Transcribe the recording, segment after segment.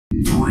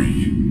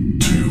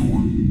3,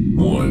 2,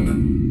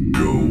 1,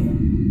 go.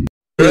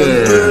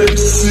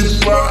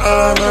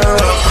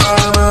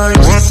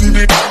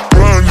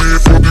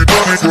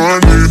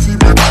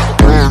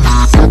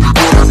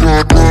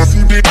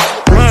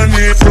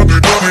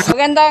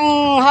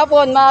 Magandang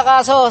hapon mga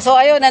kaso. So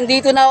ayun,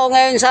 nandito na ako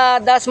ngayon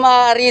sa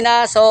Dasma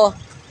Arena. So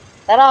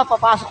tara,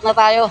 papasok na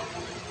tayo.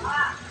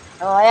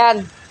 So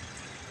ayan,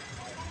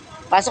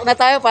 pasok na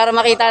tayo para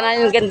makita na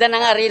yung ganda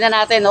ng arena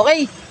natin.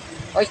 Okay?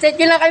 O stay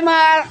tuned lang kayo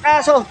mga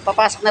kaso.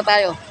 Papasok na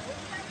tayo.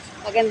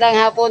 Magandang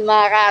hapon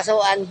mga kaso.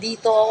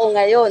 Andito ako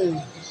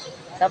ngayon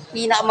sa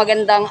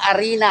pinakamagandang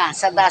arena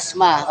sa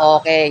Dasma.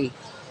 Okay,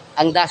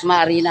 ang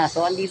Dasma Arena.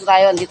 So andito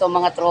tayo, andito ang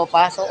mga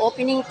tropa. So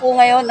opening po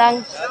ngayon ng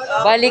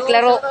balik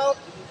laro.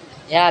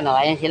 Ayan o,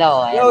 ayan sila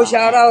o. Yo,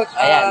 shoutout.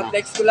 Ayan,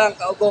 Flex ko lang,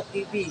 Kaugok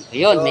TV.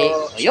 Ayun, So, may,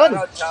 ayun.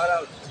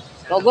 Shoutout.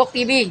 Kaugok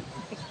TV.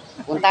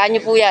 Puntahan nyo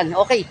po yan.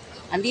 Okay,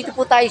 andito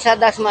po tayo sa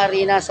Dasma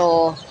Arena.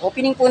 So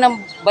opening po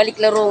ng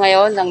balik laro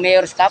ngayon ng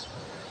Mayor's Cup.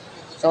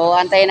 So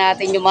antayin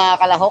natin yung mga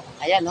kalahok.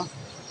 Ayan o.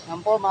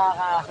 Yan po mga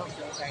kalahok.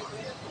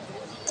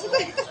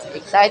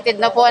 Excited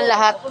na po ang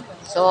lahat.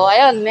 So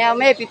ayun,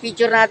 may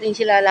pipicture natin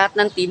sila lahat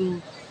ng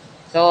team.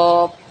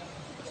 So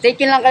stay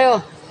tuned lang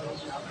kayo.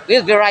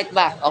 We'll be right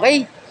back.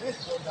 Okay?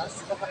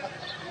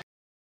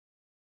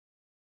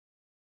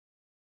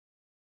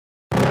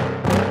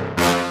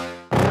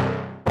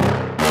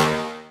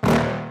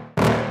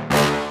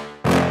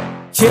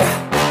 Yeah.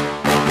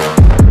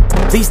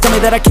 Please tell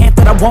me that I can't,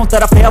 that I won't,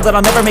 that I fail, that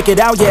I'll never make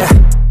it out, yeah.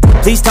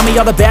 Please tell me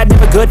all the bad,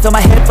 never good. Fill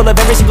my head full of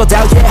every single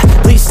doubt, yeah.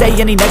 Please say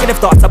any negative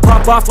thoughts. I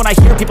pop off when I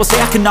hear people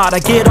say I cannot. I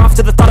get off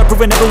to the thought of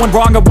proving everyone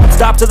wrong. I won't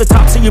stop to the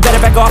top, so you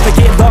better back off and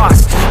get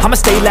lost. I'ma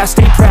stay loud,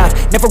 stay proud,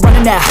 never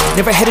running out,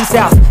 never heading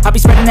south. I'll be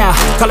spreading out,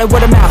 call it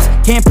word of mouth.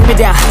 Can't put me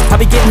down, I'll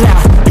be getting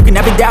loud. You can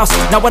have it douse,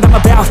 not what I'm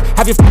about.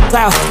 Have your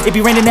cloud, it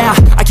be raining now.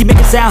 I keep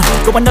making sound,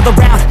 go another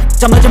round.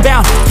 I'm legend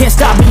bound, can't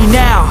stop me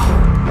now.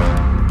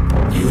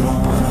 You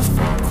don't wanna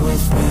fuck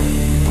with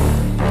me.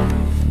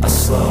 A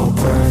slow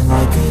burn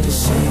like a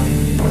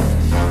disease.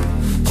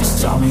 Just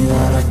tell me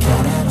that I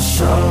can and I'll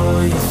show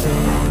you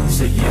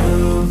things that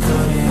you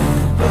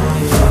couldn't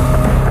believe.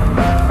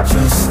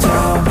 Just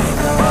tell me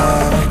that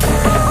I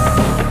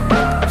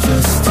can.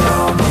 Just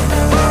tell me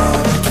that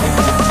I can.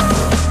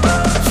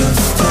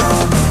 Just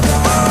tell me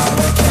that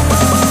I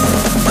can.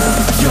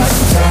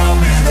 Just tell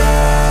me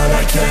that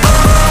I can.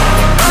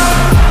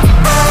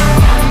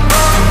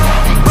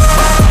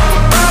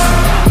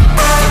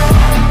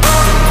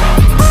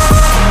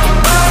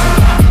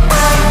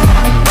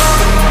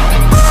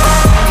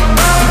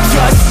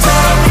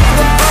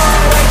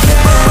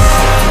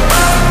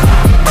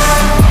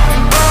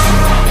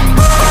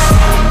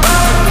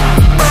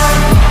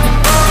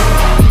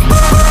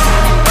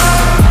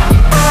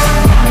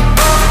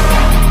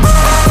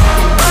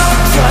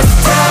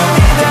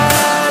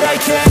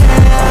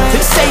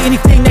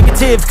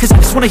 Cause I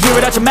just wanna hear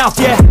it out your mouth,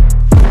 yeah.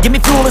 Give me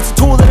fuel, it's a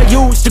tool that I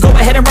use to go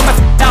ahead and run my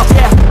mouth,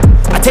 yeah.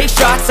 I take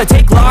shots, I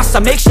take loss, I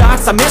make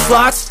shots, I miss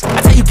lots.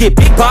 That's how you get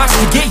big box,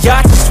 you get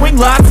yachts, you swing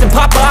lots and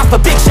pop off a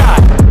big shot.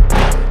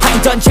 I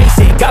ain't done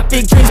chasing, got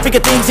big dreams,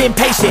 bigger things,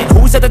 impatient.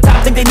 Who's at the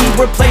top think they need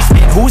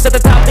replacement? Who's at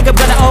the top think I'm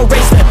gonna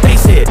erase them?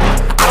 Face it,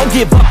 I don't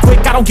give up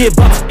quick, I don't give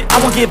up shit, I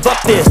won't give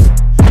up this.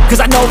 Cause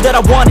I know that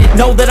I want it,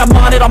 know that I'm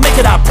on it, I'll make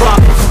it, I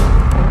promise.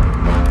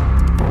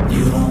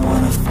 You don't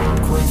wanna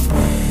fuck with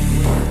me.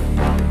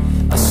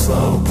 A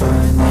slow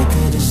burn like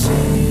a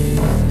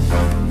disease.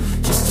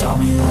 Just tell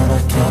me that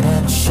I can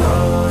and I'll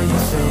show you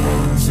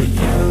things that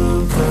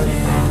you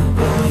couldn't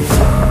believe.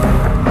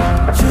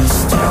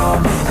 Just tell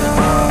me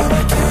that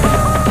I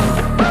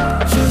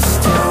can.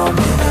 Just tell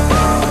me that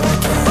I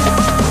can.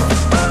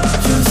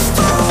 Just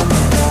tell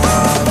me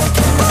that I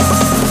can.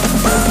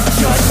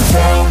 Just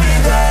tell me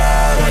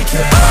that I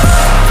can.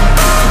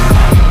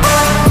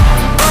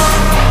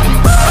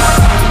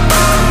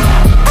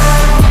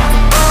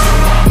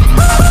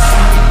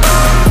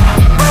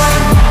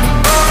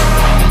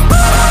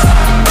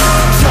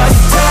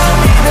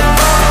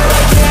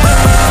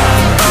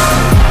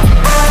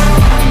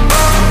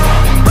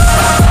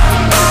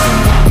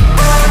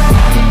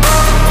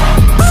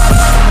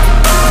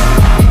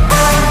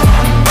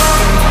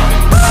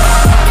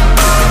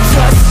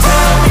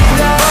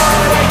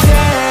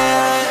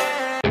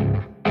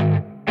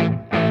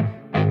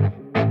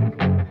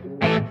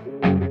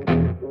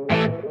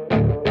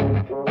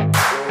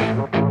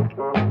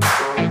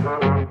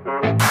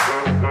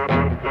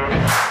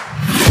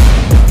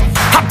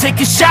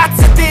 Taking shots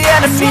at the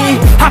enemy.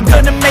 I'm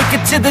gonna make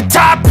it to the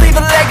top, leave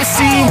a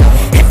legacy.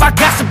 If I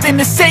got something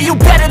to say, you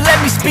better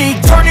let me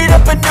speak. Turn it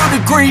up a new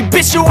degree,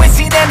 bitch, you ain't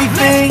seen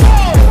anything.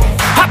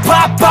 I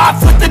pop off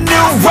with the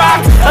new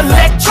rock,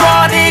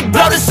 electronic,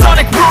 blow the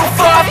sonic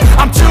roof up.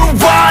 I'm too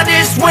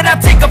honest when I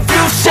take a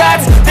few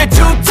shots. They're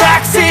too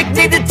toxic,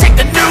 need to take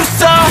the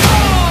noose off.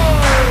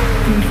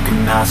 And you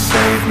cannot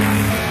save me,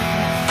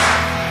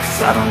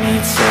 cause I don't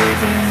need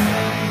saving.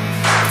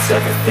 It's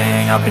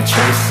everything I've been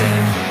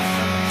chasing,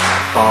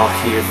 all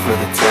here for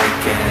the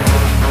taking.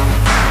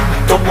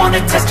 Don't wanna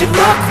test your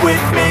luck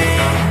with me,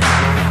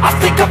 I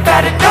think I've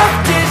had enough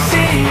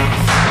disease.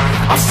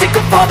 I'm sick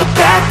of all the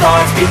bad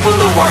thoughts, people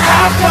who are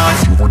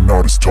half-nots. You are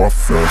not as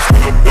tough as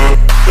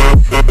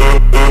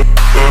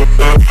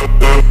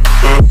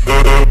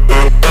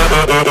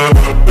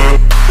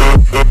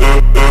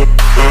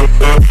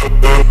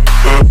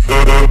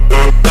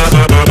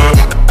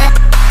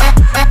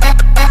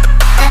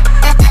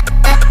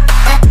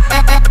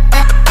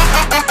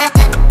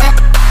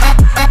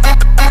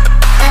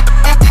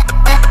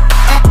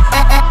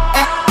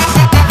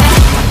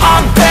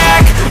I'm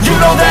back, you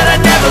know that I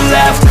never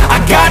left. I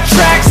got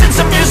tracks and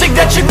some music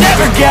that you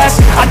never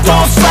guess. I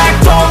don't slack,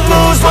 don't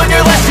lose, learn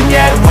your lesson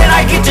yet. When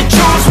I get to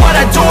choose what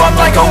I do, I'm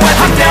like a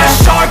weapon. I'm not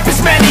sharp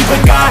as many,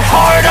 but got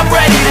hard. I'm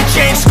ready to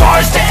change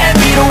scars to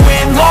envy, to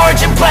win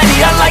large and plenty.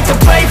 I like to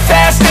play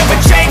fast, never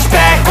change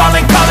back.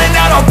 Calling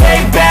out, I'll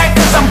pay back,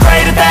 cause I'm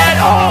great at that.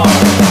 Oh,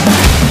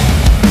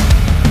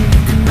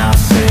 you cannot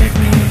save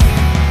me,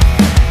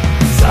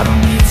 cause I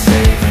don't need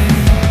saving.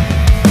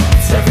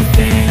 It's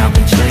everything I've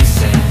been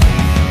chasing,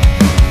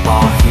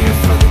 all here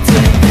for the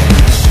taking.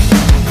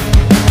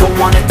 Don't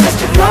wanna test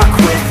your luck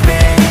with me,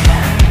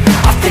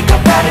 I think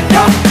I've had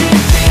enough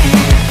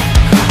disease.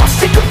 I'm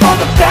sick of all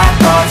the bad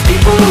thoughts,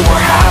 people who are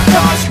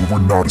half-nots. you are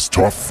not as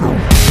tough though.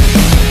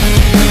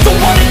 Don't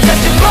wanna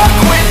test your luck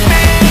with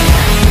me,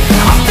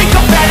 I think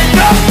I've had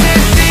enough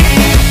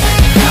disease.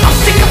 I'm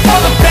sick of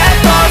all the bad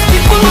thoughts,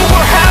 people who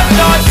are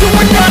half-nots, who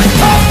are not as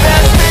tough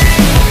as me.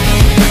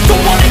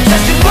 Don't wanna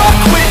test your luck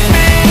with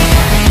me,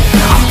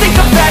 I think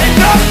I've had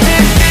enough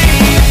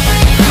disease.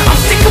 I'm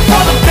sick of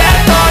all the bad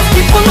thoughts,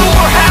 people who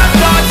are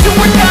half-nots, who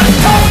are not as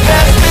tough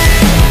as me.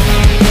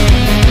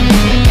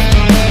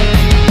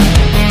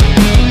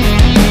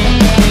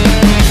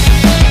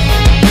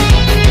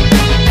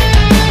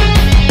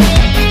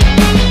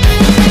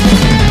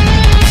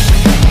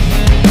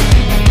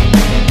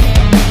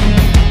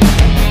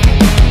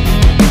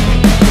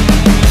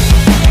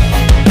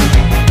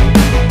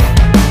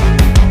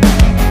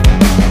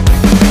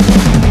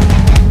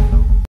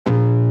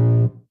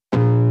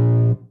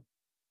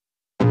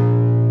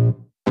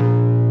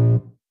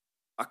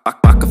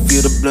 I can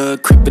feel the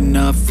blood creeping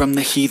up from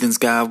the heathens.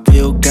 Got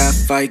will, got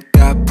fight,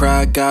 got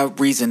pride, got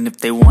reason. If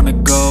they wanna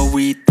go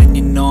eat, then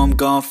you know I'm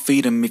gon'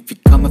 feed them. If you're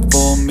coming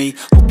for me,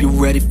 hope you're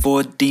ready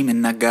for a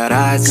demon. I got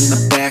eyes in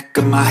the back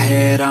of my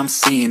head, I'm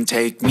seeing.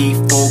 Take me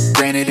for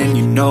granted and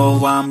you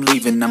know I'm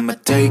leaving. I'ma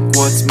take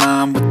what's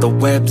mine with the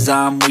webs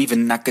I'm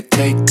weaving. I could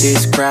take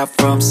this crowd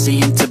from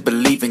seeing to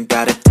believing.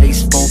 Got a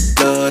taste for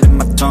blood and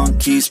my tongue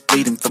keeps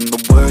bleeding. From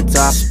the words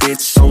I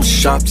spit, so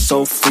sharp,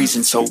 so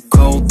freezing. So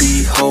cold,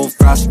 behold,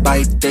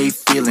 frostbite they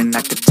feeling.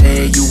 I could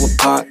tear you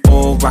apart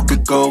or I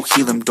could go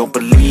heal them. Don't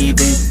believe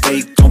in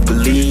fate, don't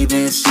believe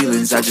in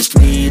ceilings. I just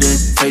need a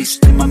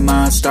taste and my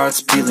mind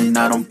starts peeling.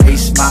 I don't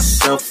pace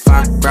myself,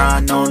 I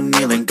grind on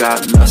kneeling.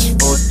 Got lust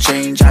for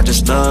change, I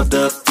just love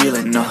the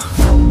feeling.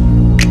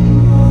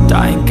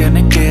 I ain't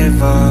gonna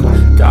give up.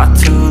 Got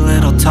too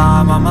little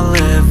time, I'ma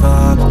live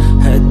up.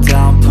 Head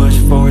down, push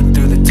forward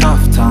through the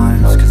tough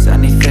times, cause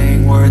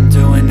anything worth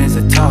doing is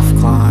a tough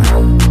climb.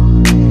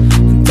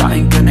 And I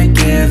ain't gonna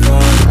give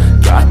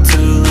up. Got too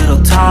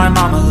little time,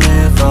 I'ma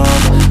live up.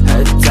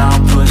 Head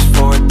down, push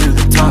forward through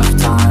the tough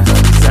times,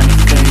 cause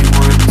anything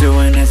worth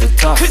doing is a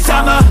tough climb. Cause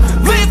I'ma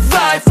live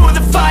life for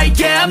the fight,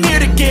 yeah, I'm here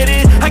to get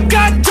it. I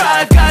got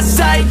drive, got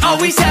sight,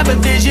 always have a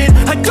vision.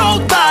 I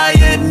don't lie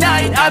at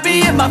night, I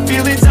be in my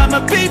feelings. I'ma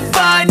be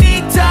fine,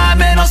 need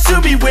time and I'll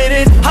soon be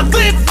winning. I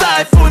live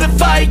life for the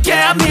fight,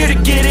 yeah, I'm here to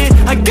get it.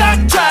 I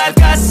got drive,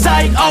 got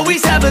sight,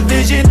 always have a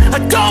vision. I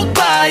don't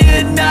lie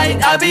at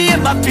night, I be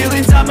in my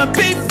feelings. I'ma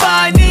be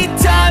fine, need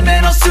time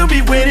and I'll soon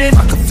be winning.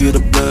 I can feel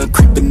the blood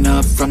creeping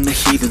up from the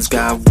heathens.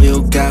 Got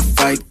will, got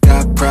fight,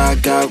 got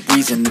pride, got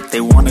reason. If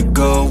they wanna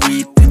go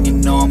eat, then you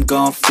know I'm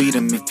gon' feed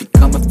them. If you're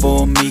coming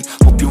for me,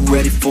 hope you're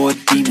ready for a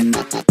demon.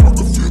 I can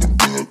feel the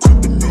blood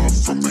creeping up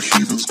from the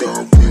heathens.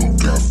 Got will,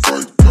 got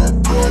fight,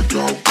 got pride,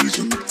 got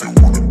reason. If they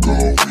wanna go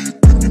eat,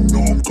 then you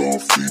know I'm gon'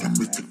 feed them.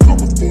 If you're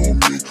coming for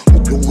me,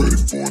 hope you're ready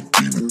for a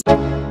demon.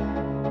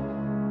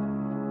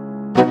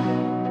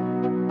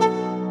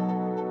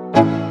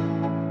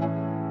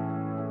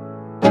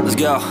 Let's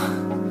go.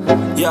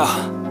 Yo,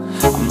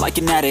 I'm like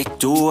an addict,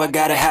 do I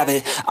gotta have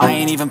it. I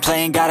ain't even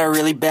playing, got a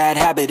really bad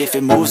habit. If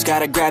it moves,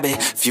 gotta grab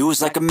it,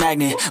 fuse like a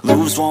magnet.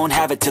 Lose, won't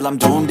have it till I'm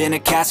doomed in a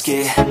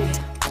casket.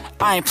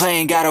 I ain't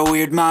playing, got a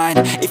weird mind.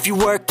 If you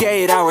work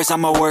 8 hours,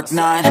 I'ma work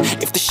 9.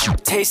 If the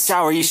shit tastes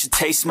sour, you should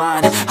taste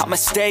mine. I'ma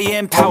stay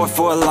in power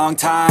for a long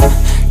time.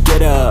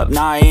 Get up,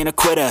 nah, I ain't a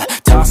quitter.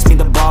 Toss me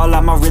the ball,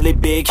 I'm a really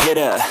big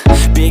hitter.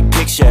 Big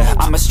picture,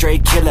 I'm a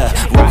straight killer.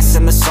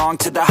 Rising the song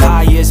to the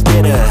highest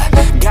bidder.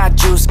 Got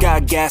juice,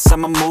 got gas,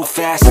 I'ma move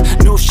fast.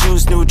 New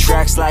shoes, new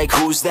tracks, like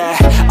who's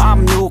that?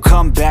 I'm new,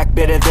 come back,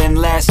 better than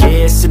last.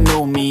 Yeah, it's a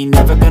new me,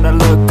 never gonna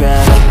look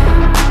back.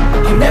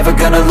 I'm never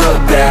gonna look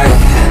back,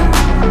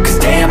 cause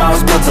damn, I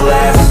was built to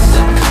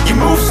last. You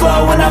move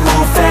slow and I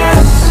move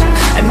fast,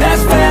 and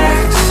that's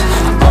facts.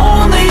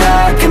 Only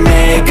I can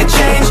make a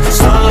change.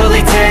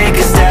 Slowly take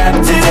a step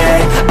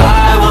today.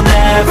 I will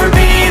never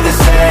be the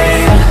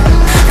same,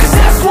 cause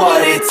that's what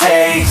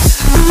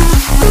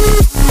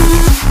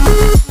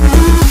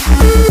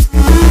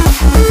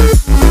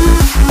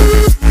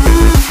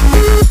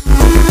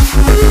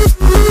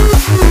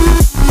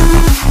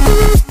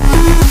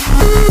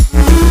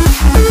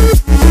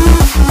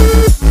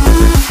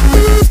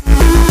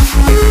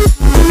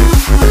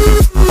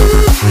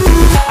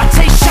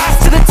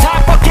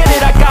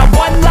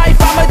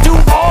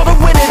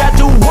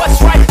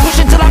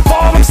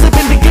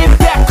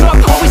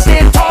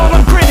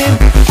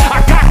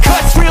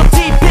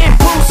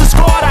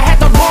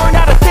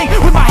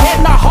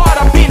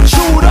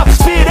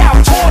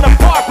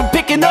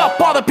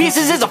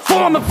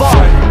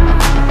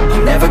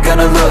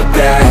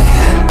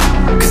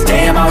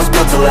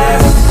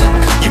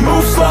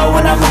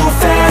move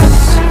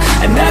fast,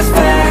 and that's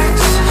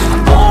facts.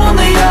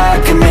 Only I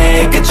can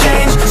make a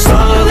change.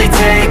 Slowly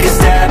take a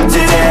step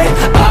today.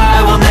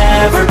 I will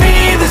never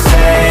be the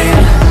same,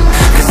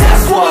 'cause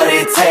that's what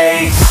it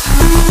takes.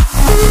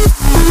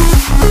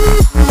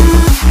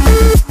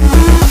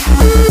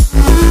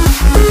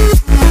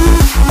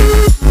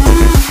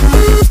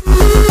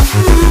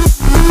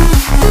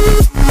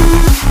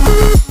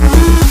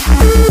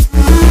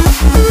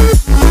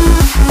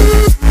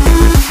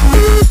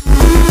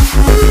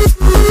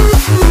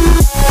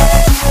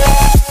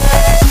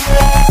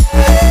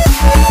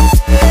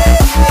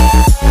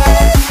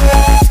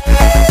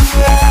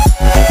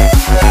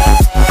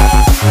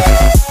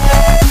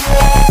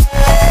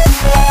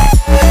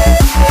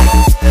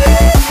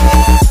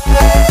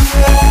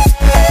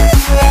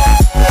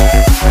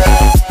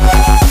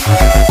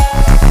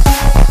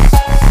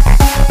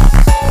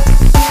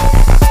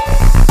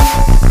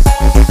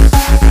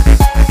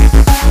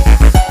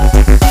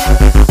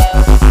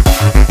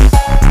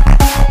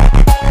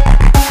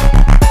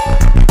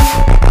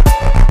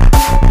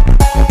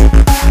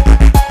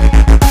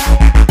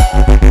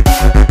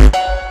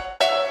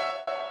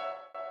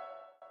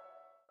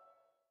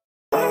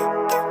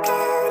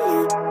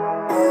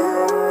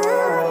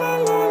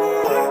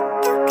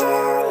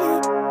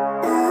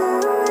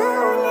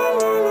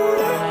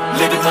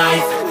 Living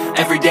life,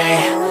 every day,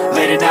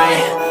 late at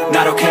night,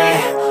 not okay.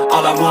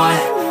 All I want,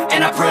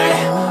 and I pray,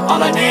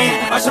 all I need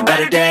are some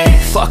better days.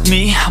 Fuck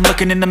me, I'm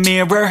looking in the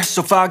mirror,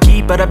 so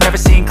foggy, but I've never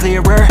seen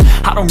clearer.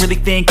 I don't really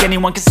think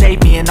anyone can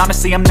save me, and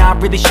honestly I'm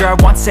not really sure I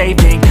want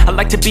saving. I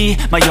like to be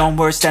my own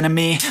worst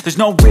enemy. There's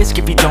no risk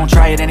if you don't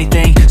try at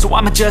anything, so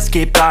I'ma just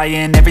keep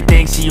buying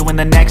everything. See you in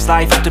the next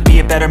life, hope to be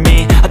a better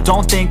me. I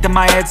don't think that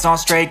my head's on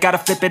straight, gotta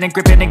flip it and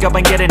grip it and go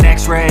and get an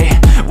x-ray.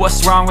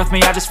 What's wrong with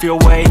me? I just feel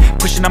weight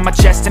pushing on my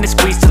chest and it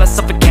squeezes till I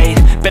suffocate.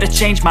 Better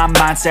change my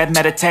mindset,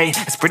 meditate.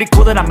 It's pretty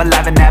cool that I'm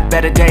alive and have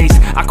better days.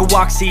 I could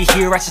walk, see,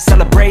 hear, I should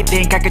celebrate.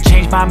 Think I could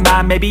change my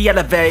mind, maybe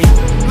elevate.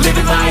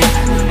 Living life,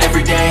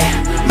 every day,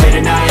 late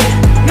at night,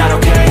 not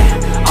okay.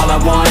 All I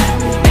want,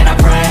 and I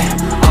pray,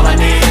 all I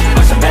need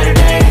are some better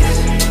days.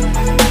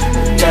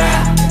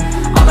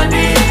 Yeah, all I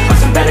need are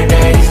some better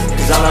days.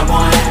 'Cause all I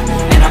want,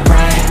 and I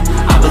pray,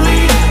 I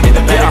believe in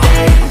the better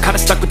days. I'm kinda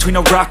stuck between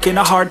a rock and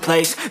a hard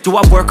place. Do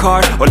I work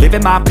hard or live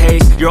at my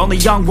pace? You're only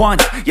young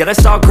once, yeah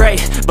that's all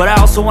great, but I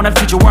also want a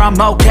future where I'm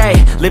okay.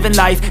 Living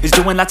life is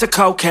doing lots of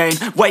cocaine.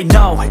 Wait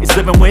no, it's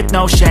living with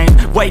no shame.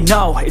 Wait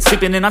no, it's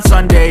sleeping in on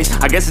Sundays.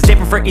 I guess it's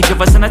different for each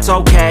of us and that's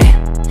okay.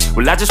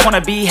 Well I just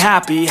wanna be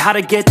happy, how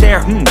to get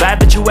there? Glad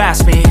that you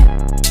asked me.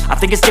 I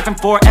think it's different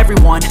for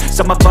everyone.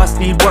 Some of us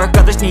need work,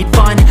 others need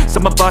fun.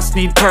 Some of us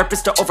need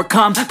purpose to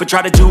overcome. But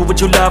try to do what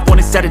you love when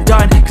it's said and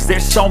done, 'cause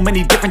there's so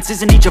many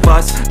differences in each of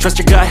us. Trust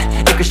your gut,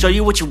 it can show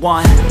you what you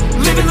want.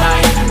 Living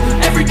life,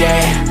 every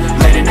day,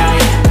 late at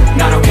night,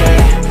 not okay.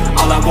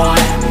 All I want,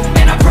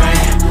 and I pray,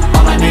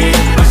 all I need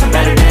are some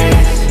better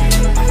days.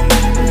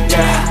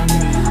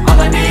 Yeah,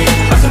 all I need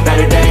are some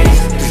better days.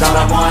 'Cause all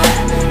I want,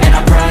 and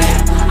I pray,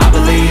 I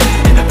believe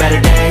in the better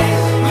days.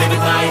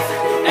 Living life,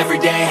 every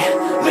day,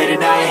 late at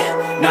night,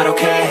 not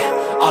okay.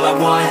 All I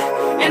want,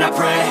 and I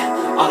pray,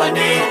 all I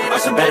need are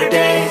some better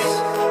days.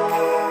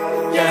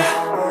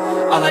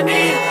 Yeah, all I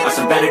need are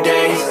some better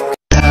days.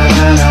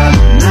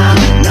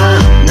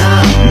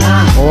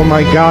 Oh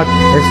my god,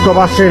 esto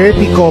va a ser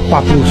épico,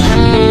 papus.